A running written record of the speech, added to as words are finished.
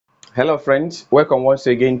Hello friends, welcome once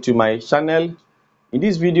again to my channel. In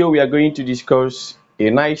this video we are going to discuss a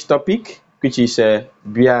nice topic which is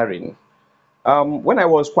bearing. When I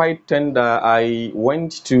was quite tender, I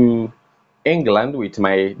went to England with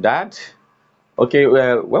my dad. Okay,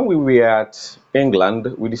 well, when we were at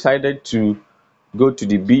England, we decided to go to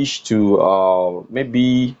the beach to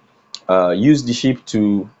maybe use the ship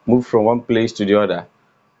to move from one place to the other.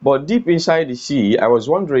 But deep inside the sea, I was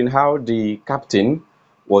wondering how the captain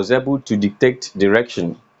was able to detect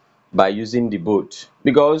direction by using the boat.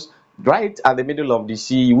 Because right at the middle of the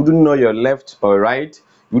sea, you wouldn't know your left or right,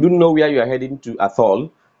 you wouldn't know where you are heading to at all.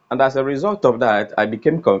 And as a result of that, I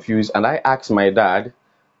became confused and I asked my dad,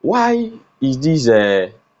 why is this,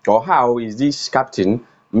 or how is this captain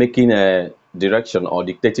making a direction or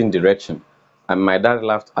dictating direction? And my dad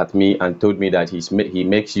laughed at me and told me that he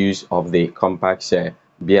makes use of the compass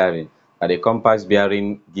bearing, that the compass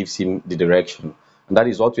bearing gives him the direction. And that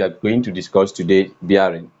is what we are going to discuss today,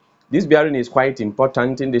 bearing. This bearing is quite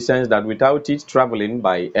important in the sense that without it, traveling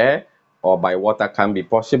by air or by water can be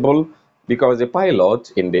possible, because the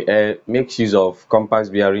pilot in the air makes use of compass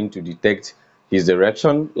bearing to detect his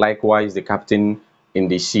direction, likewise the captain in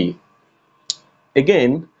the sea.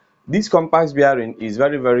 Again, this compass bearing is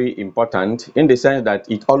very important in the sense that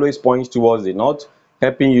it always points towards the north,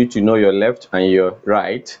 helping you to know your left and your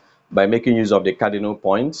right by making use of the cardinal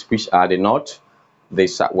points, which are the north, the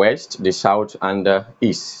west, the south, and the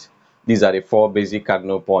east. These are the four basic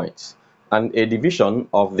cardinal points. And a division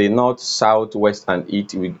of the north, south, west, and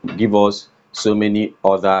east will give us so many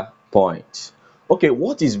other points. Okay,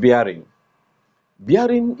 what is bearing?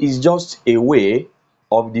 Bearing is just a way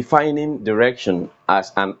of defining direction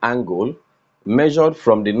as an angle measured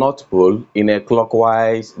from the North Pole in a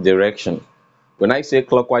clockwise direction. When I say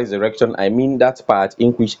clockwise direction, I mean that part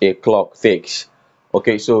in which a clock takes.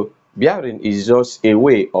 Okay, so bearing is just a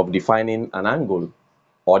way of defining an angle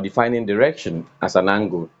or defining direction as an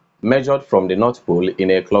angle measured from the North Pole in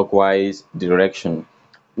a clockwise direction.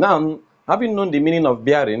 Now, having known the meaning of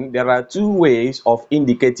bearing, there are two ways of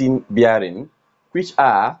indicating bearing, which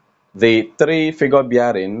are the three-figure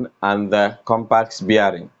bearing and the compass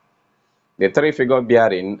bearing. The three-figure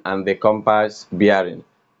bearing and the compass bearing.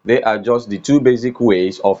 They are just the two basic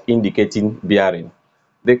ways of indicating bearing.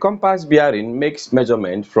 The compass bearing makes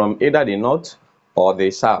measurement from either the north or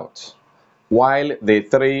the south, while the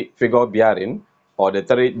three-figure bearing or the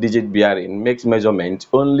three-digit bearing makes measurement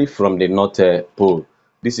only from the North Pole.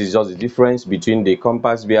 This is just the difference between the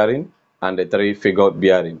compass bearing and the three-figure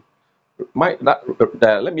bearing.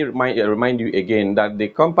 Let me remind you again that the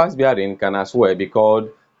compass bearing can as well be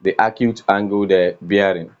called the acute angled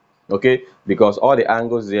bearing. Okay, because all the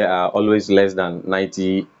angles there are always less than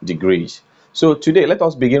 90 degrees. So today let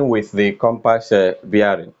us begin with the compass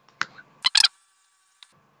bearing.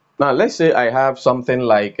 Now let's say I have something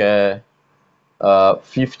like 50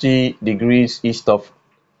 degrees east of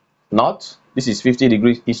north. This is 50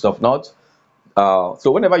 degrees east of north.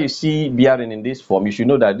 So whenever you see bearing in this form, you should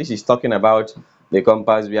know that this is talking about the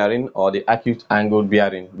compass bearing or the acute angle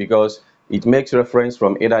bearing, because it makes reference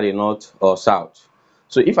from either the north or south.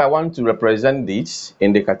 So if I want to represent this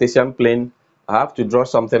in the Cartesian plane, I have to draw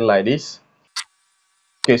something like this.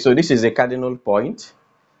 Okay, so this is a cardinal point.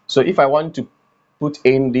 So if I want to put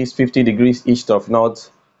in this 50 degrees east of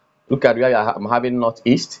north, look at where I'm having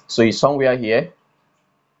northeast, so it's somewhere here.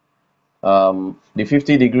 The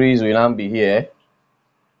 50 degrees will now be here,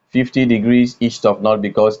 50 degrees east of north,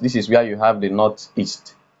 because this is where you have the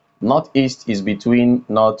northeast. Northeast is between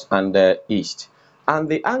north and the east, and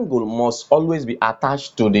the angle must always be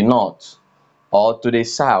attached to the north or to the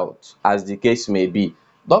south, as the case may be.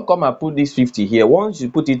 Don't come and put this 50 here. Once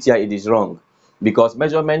you put it here, it is wrong, because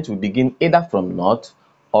measurement will begin either from north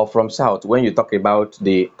or from south when you talk about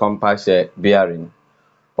the compass bearing.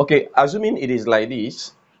 Okay, assuming it is like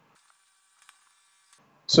this.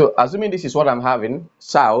 So assuming this is what I'm having,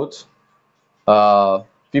 south, uh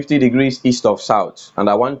 50 degrees east of south, and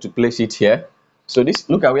I want to place it here. So this,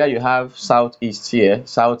 look at where you have southeast here,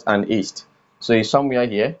 south and east, so it's somewhere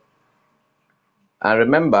here. And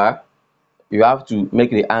remember, you have to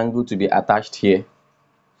make the angle to be attached here,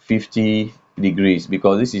 50 degrees,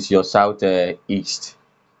 because this is your south east.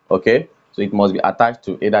 Okay, so it must be attached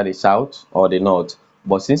to either the south or the north,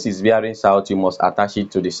 but since it's bearing south, you must attach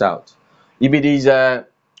it to the south. If it is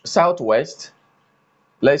southwest,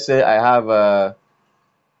 let's say I have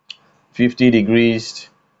 50 degrees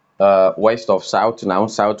west of south. Now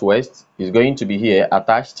southwest is going to be here,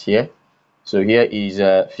 attached here, so here is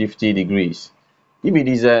 50 degrees. If it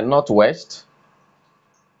is northwest,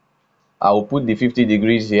 I will put the 50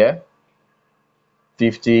 degrees here,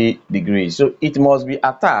 50 degrees. So it must be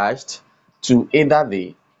attached to either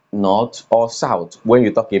the north or south when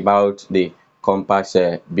you talk about the compass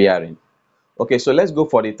bearing. Okay, so let's go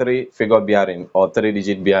for the three-figure bearing or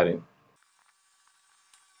three-digit bearing.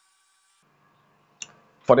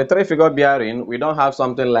 For the three-figure bearing, we don't have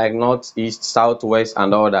something like north, east, south, west,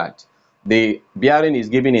 and all that. The bearing is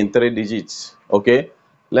given in 3 digits. Okay,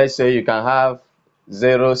 let's say you can have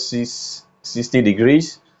 0, 6, 60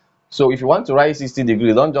 degrees. So if you want to write 60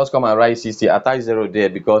 degrees, don't just come and write 60, attach 0 there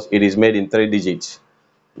because it is made in 3 digits.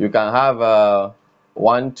 You can have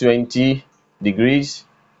 120 degrees.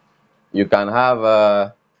 You can have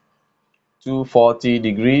 240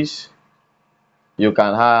 degrees. You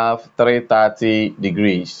can have 330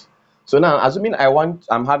 degrees. So now, assuming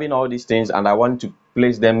I'm having all these things and I want to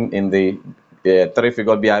place them in the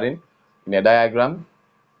three-figure bearing in a diagram.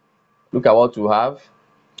 Look at what you have.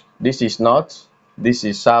 This is north, this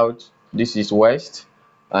is south, this is west,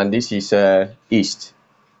 and this is east.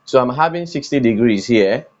 So I'm having 60 degrees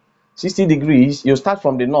here. 60 degrees, you start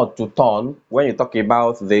from the north to turn when you talk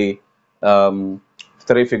about the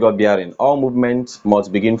three-figure bearing. All movements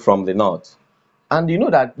must begin from the north. And you know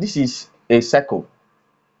that this is a circle.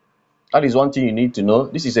 That is one thing you need to know.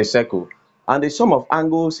 This is a circle. And the sum of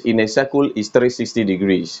angles in a circle is 360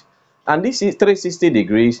 degrees. And this is 360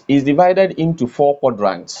 degrees is divided into four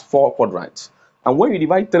quadrants. And when you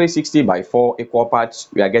divide 360 by 4 equal parts,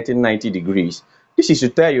 we are getting 90 degrees. This is to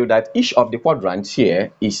tell you that each of the quadrants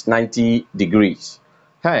here is 90 degrees.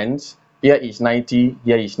 Hence, here is 90,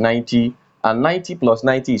 here is 90, and 90 plus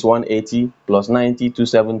 90 is 180, plus 90,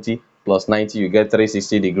 270, plus 90, you get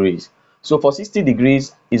 360 degrees. So for 60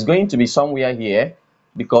 degrees, it's going to be somewhere here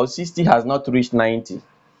because 60 has not reached 90.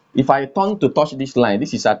 If I turn to touch this line,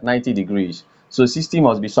 this is at 90 degrees. So 60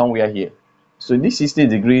 must be somewhere here. So this 60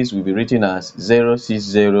 degrees will be written as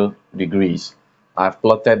 060 degrees. I've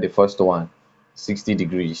plotted the first one, 60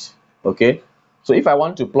 degrees. Okay. So if I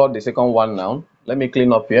want to plot the second one now, let me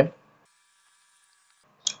clean up here.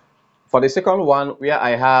 For the second one, where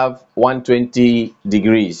I have 120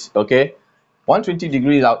 degrees, okay, 120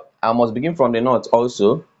 degrees, I must begin from the north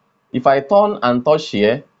also. If I turn and touch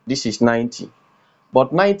here, this is 90,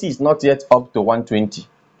 but 90 is not yet up to 120.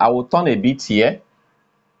 I will turn a bit here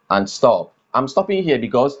and stop. I'm stopping here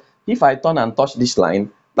because if I turn and touch this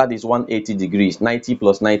line, that is 180 degrees. 90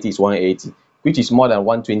 plus 90 is 180, which is more than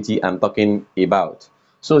 120 I'm talking about.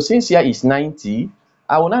 So since here is 90,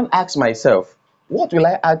 I will now ask myself, what will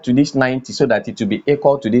I add to this 90 so that it will be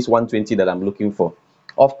equal to this 120 that I'm looking for?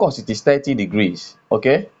 Of course, it is 30 degrees.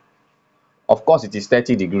 Okay? Of course, it is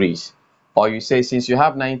 30 degrees. Or you say, since you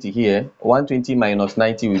have 90 here, 120 minus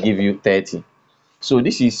 90 will give you 30. So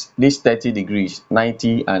this is this 30 degrees,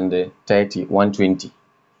 90 and 30, 120.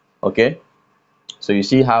 Okay? So you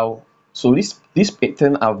see how, so this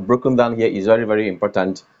pattern I've broken down here is very, very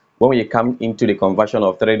important when we come into the conversion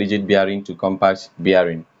of three-digit bearing to compass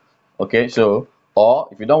bearing. Okay, so, or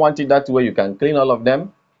if you don't want it that way, you can clean all of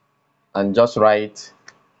them and just write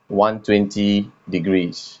 120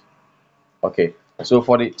 degrees. Okay, so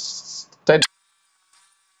for the third,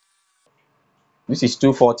 this is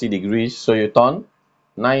 240 degrees, so you turn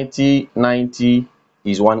 90, 90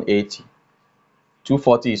 is 180,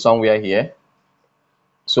 240 is somewhere here.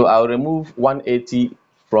 So I'll remove 180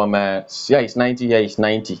 from here is 90, here is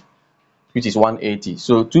 90, which is 180.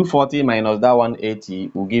 So 240 minus that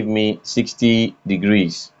 180 will give me 60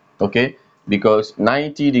 degrees. Okay, because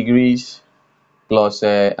 90 degrees plus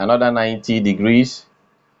another 90 degrees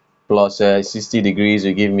plus 60 degrees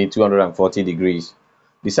will give me 240 degrees.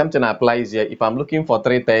 The same thing applies here. If I'm looking for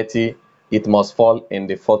 330, it must fall in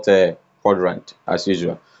the fourth quadrant as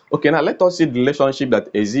usual. Okay, now let us see the relationship that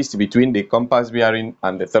exists between the compass bearing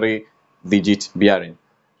and the three-digit bearing.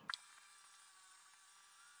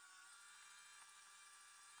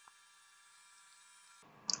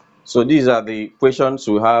 So these are the questions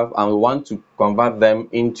we have, and we want to convert them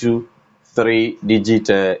into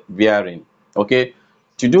three-digit bearing. Okay,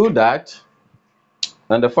 to do that,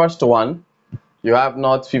 and the first one, you have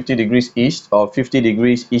north 50 degrees east or 50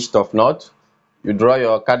 degrees east of north. You draw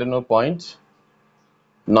your cardinal point,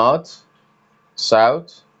 north,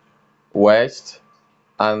 south, west,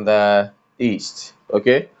 and east.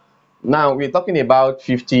 Okay, now we're talking about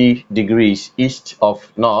 50 degrees east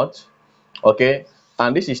of north. Okay,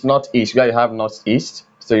 and this is northeast, where you have northeast.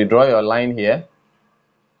 So you draw your line here.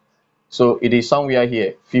 So it is somewhere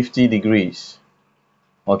here, 50 degrees.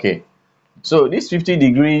 Okay, so this 50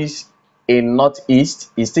 degrees in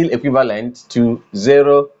northeast is still equivalent to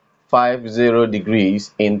 050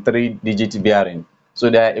 degrees in three-digit bearing. So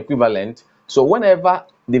they are equivalent. So whenever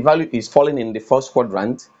the value is falling in the first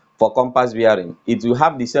quadrant, for compass bearing, it will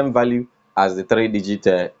have the same value as the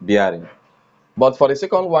 3-digit bearing. But for the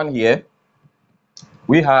second one here,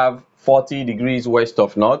 we have 40 degrees west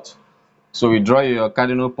of north. So we draw your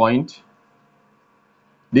cardinal point.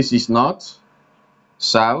 This is north,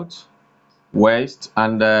 south, west,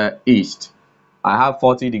 and east. I have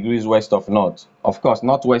 40 degrees west of north. Of course,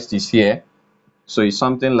 northwest is here, so it's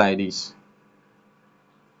something like this.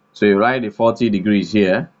 So you write the 40 degrees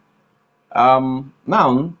here.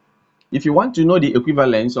 Now, if you want to know the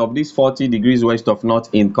equivalence of this 40 degrees west of north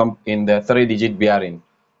in the 3-digit bearing,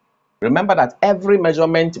 remember that every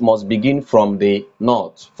measurement must begin from the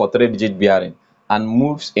north for 3-digit bearing and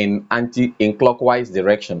moves in clockwise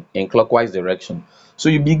direction. So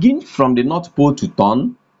you begin from the north pole to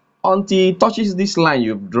turn until it touches this line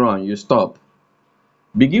you've drawn. You stop.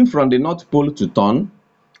 Begin from the north pole to turn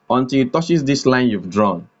until it touches this line you've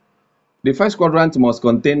drawn. The first quadrant must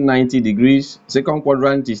contain 90 degrees, second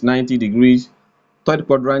quadrant is 90 degrees, third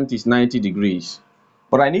quadrant is 90 degrees.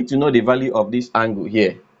 But I need to know the value of this angle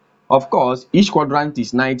here. Of course, each quadrant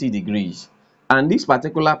is 90 degrees, and this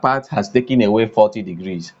particular part has taken away 40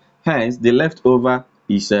 degrees. Hence, the leftover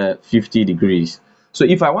is 50 degrees. So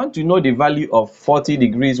if I want to know the value of 40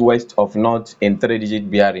 degrees west of north in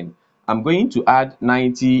 3-digit bearing, I'm going to add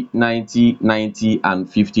 90, 90, 90, and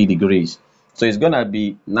 50 degrees. So it's going to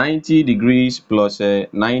be 90 degrees plus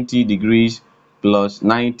 90 degrees plus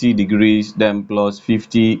 90 degrees, then plus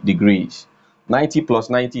 50 degrees. 90 plus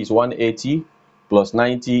 90 is 180, plus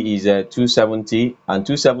 90 is 270, and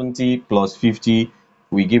 270 plus 50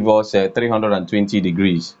 will give us 320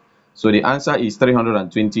 degrees. So the answer is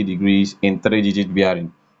 320 degrees in 3-digit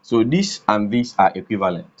bearing. So this and this are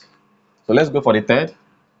equivalent. So let's go for the third.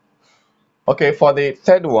 Okay, for the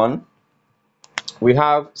third one, we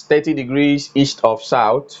have 30 degrees east of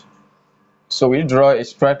south. So we draw a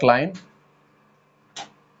straight line.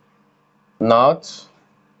 North,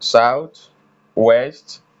 south,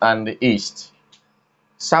 west, and the east.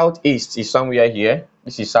 Southeast is somewhere here.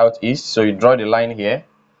 This is southeast, so you draw the line here.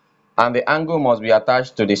 And the angle must be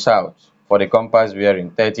attached to the south for the compass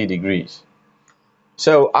bearing, 30 degrees.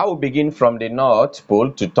 So I will begin from the north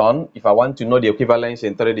pole to turn. If I want to know the equivalence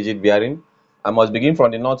in 3-digit bearing, I must begin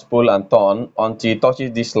from the north pole and turn until it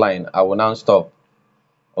touches this line. I will now stop.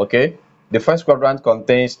 Okay, the first quadrant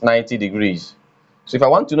contains 90 degrees. So if I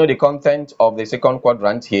want to know the content of the second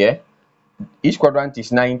quadrant here, each quadrant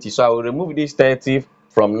is 90. So I will remove this 30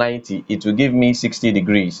 from 90. It will give me 60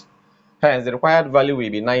 degrees. Hence, the required value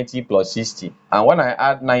will be 90 plus 60. And when I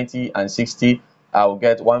add 90 and 60, I will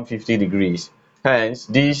get 150 degrees. Hence,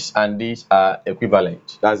 this and this are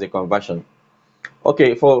equivalent. That's the conversion.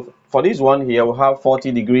 Okay, for this one here, we'll have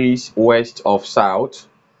 40 degrees west of south.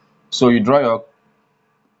 So you draw your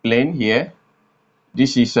plane here.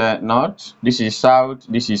 This is north, this is south,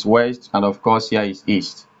 this is west, and of course here is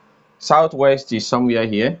east. Southwest is somewhere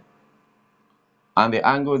here, and the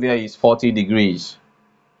angle there is 40 degrees.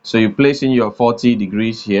 So you place in your 40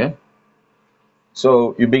 degrees here.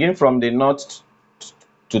 So you begin from the north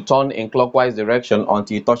to turn in clockwise direction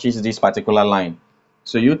until it touches this particular line.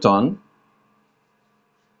 So you turn,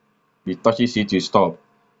 it touches it, you stop.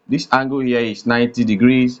 This angle here is 90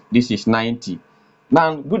 degrees, this is 90.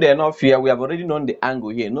 Now, good enough here, we have already known the angle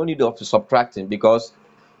here. No need of subtracting, because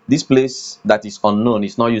this place that is unknown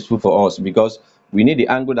is not useful for us, because we need the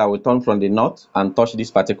angle that will turn from the north and touch this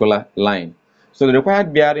particular line. So the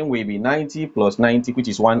required bearing will be 90 plus 90, which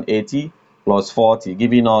is 180, plus 40,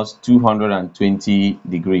 giving us 220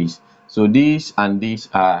 degrees. So these and these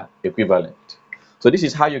are equivalent. So this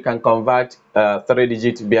is how you can convert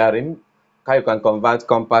 3-digit bearing, how you can convert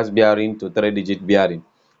compass bearing to 3-digit bearing.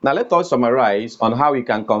 Now let us summarize on how we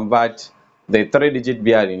can convert the 3-digit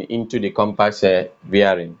bearing into the compass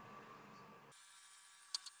bearing.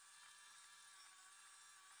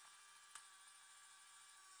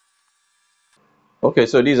 Okay,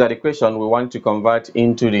 so these are the questions we want to convert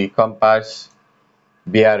into the compass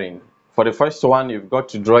bearing. For the first one, you've got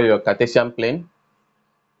to draw your Cartesian plane.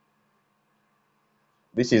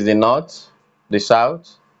 This is the north, the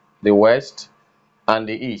south, the west, and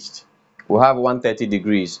the east. We have 130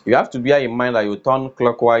 degrees. You have to bear in mind that you turn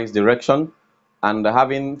clockwise direction, and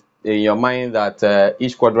having in your mind that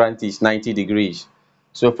each quadrant is 90 degrees.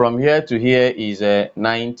 So from here to here is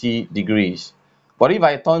 90 degrees. But if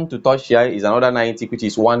I turn to touch here, is another 90, which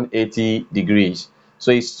is 180 degrees.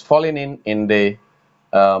 So it's falling in the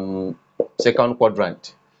second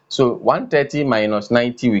quadrant. So 130 minus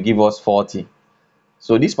 90 will give us 40.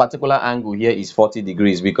 So this particular angle here is 40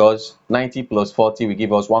 degrees, because 90 plus 40 will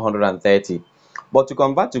give us 130. But to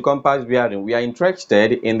convert to compass bearing, we are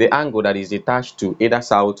interested in the angle that is attached to either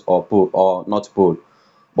south or pole or north pole.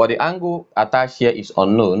 but the angle attached here is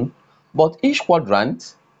unknown, but each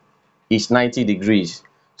quadrant is 90 degrees.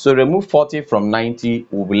 So remove 40 from 90,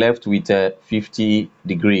 we'll be left with 50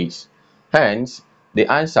 degrees. Hence,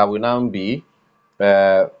 the answer will now be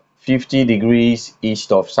 50 degrees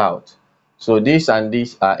east of south. So this and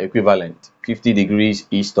this are equivalent, 50 degrees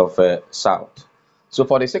east of south. So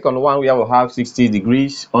for the second one, we will have 60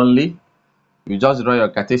 degrees only. You just draw your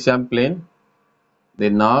Cartesian plane, the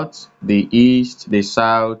north, the east, the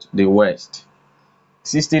south, the west.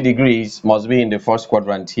 60 degrees must be in the first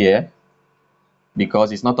quadrant here,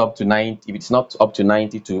 because it's not up to 90. If it's not up to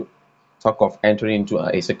 90 to talk of entering into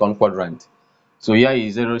a second quadrant. So here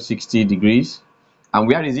is 0, 60 degrees. And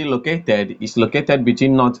where is it located? It's located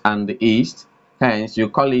between north and the east. Hence, you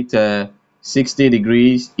call it 60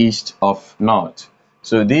 degrees east of north.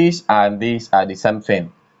 So these and these are the same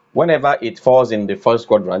thing. Whenever it falls in the first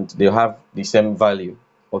quadrant, they have the same value.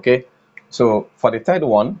 Okay. So for the third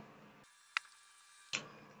one,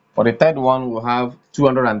 we'll have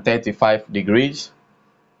 235 degrees.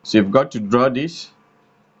 So you've got to draw this,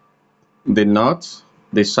 the north,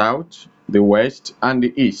 the south, the west, and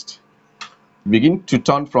the east. Begin to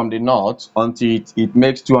turn from the north until it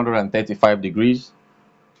makes 235 degrees.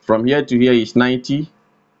 From here to here is 90.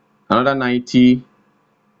 Another 90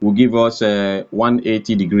 will give us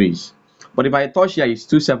 180 degrees. But if I touch here, it's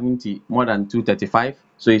 270 more than 235.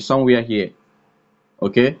 So it's somewhere here.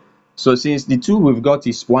 Okay. So since the two we've got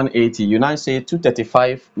is 180, you now say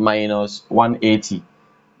 235 minus 180.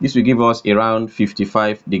 This will give us around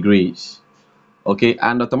 55 degrees. Okay,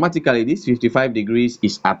 and automatically this 55 degrees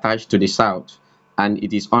is attached to the south and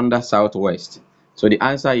it is under southwest. So the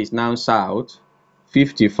answer is now south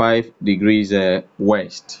 55 degrees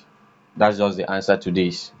west. That's just the answer to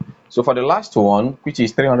this. So for the last one, which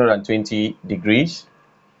is 320 degrees,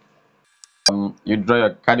 you draw your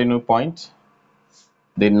cardinal point,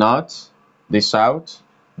 the north, the south,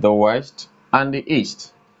 the west, and the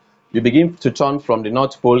east. You begin to turn from the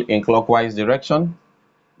north pole in clockwise direction.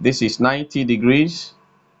 This is 90 degrees,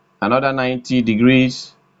 another 90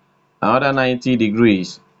 degrees, another 90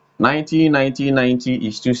 degrees. 90, 90, 90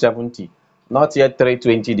 is 270. Not yet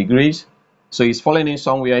 320 degrees. So it's falling in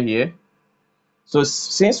somewhere here. So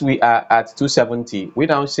since we are at 270, we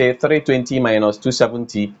now say 320 minus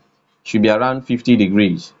 270 should be around 50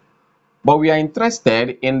 degrees. But we are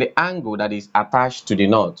interested in the angle that is attached to the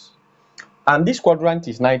north. And this quadrant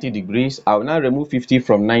is 90 degrees. I will now remove 50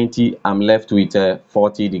 from 90. I'm left with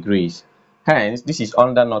 40 degrees. Hence, this is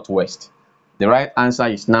under northwest. The right answer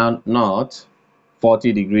is now north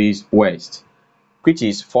 40 degrees west, which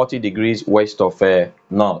is 40 degrees west of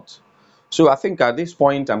north. So I think at this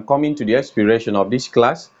point, I'm coming to the expiration of this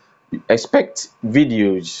class. Expect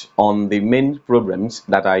videos on the main problems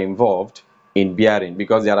that are involved in bearing,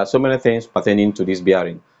 because there are so many things pertaining to this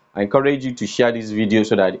bearing. I encourage you to share this video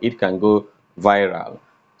so that it can go viral.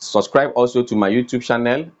 Subscribe also to my YouTube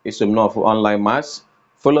channel, Esomnofu Online Maths.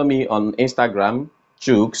 Follow me on Instagram,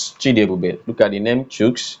 Chuks Chidebube. Look at the name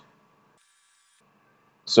Chuks.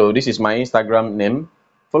 So this is my Instagram name.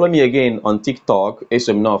 Follow me again on TikTok,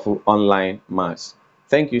 Esomnofu Online Maths.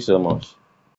 Thank you so much.